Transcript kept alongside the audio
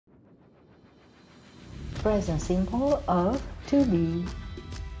Present simple of to be.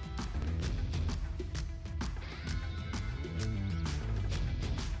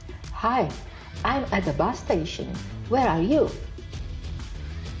 Hi, I'm at the bus station. Where are you?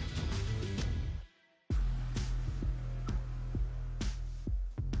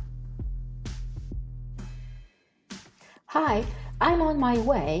 Hi, I'm on my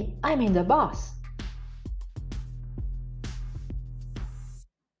way. I'm in the bus.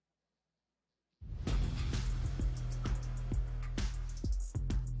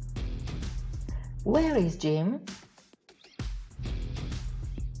 Where is Jim?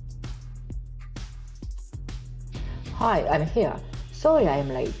 Hi, I'm here. Sorry I'm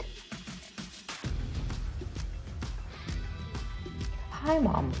late. Hi,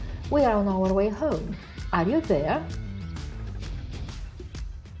 Mom. We are on our way home. Are you there?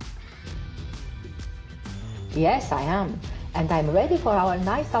 Yes, I am. And I'm ready for our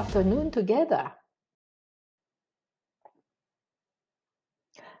nice afternoon together.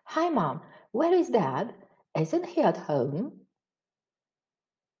 Hi, Mom. Where is Dad? Isn't he at home?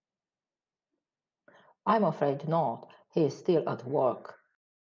 I'm afraid not. He is still at work.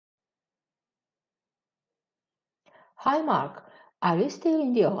 Hi, Mark. Are you still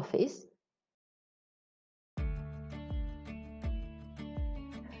in the office?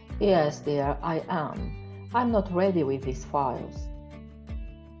 Yes, dear, I am. I'm not ready with these files.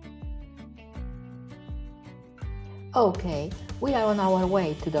 Okay, we are on our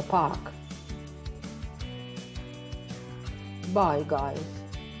way to the park. Bye, guys.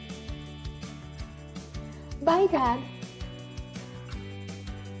 Bye, Dad.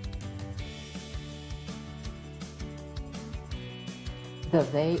 The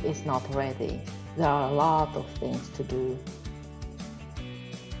day is not ready. There are a lot of things to do.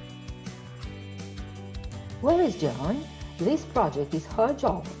 Where is Joan? This project is her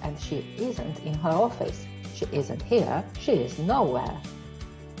job and she isn't in her office. She isn't here. She is nowhere.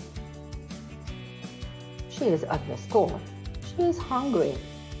 She is at the store. She is hungry.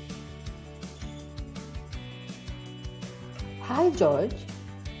 Hi, George.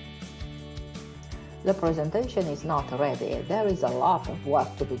 The presentation is not ready. There is a lot of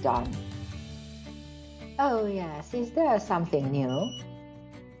work to be done. Oh, yes. Is there something new?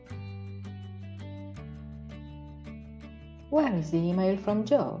 Where is the email from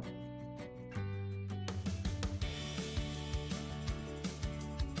Joe?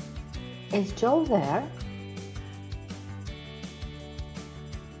 Is Joe there?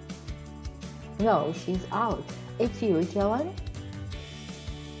 No, she's out. It's you, Joan?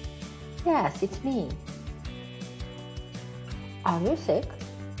 Yes, it's me. Are you sick?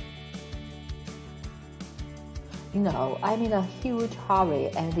 No, I'm in a huge hurry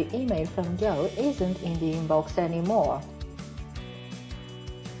and the email from Joe isn't in the inbox anymore.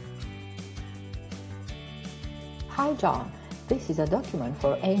 Hi, John. This is a document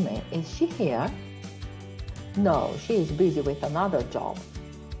for Amy. Is she here? No, she is busy with another job.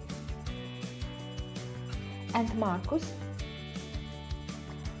 And Marcus?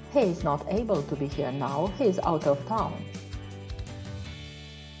 He is not able to be here now. He is out of town.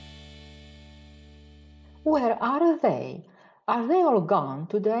 Where are they? Are they all gone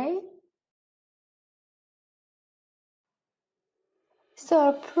today?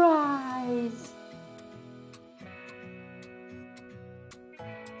 Surprise!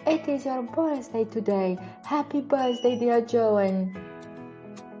 It is your birthday today. Happy birthday, dear Joan.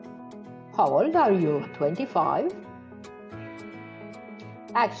 How old are you? 25?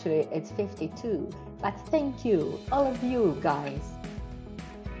 Actually, it's 52. But thank you, all of you guys.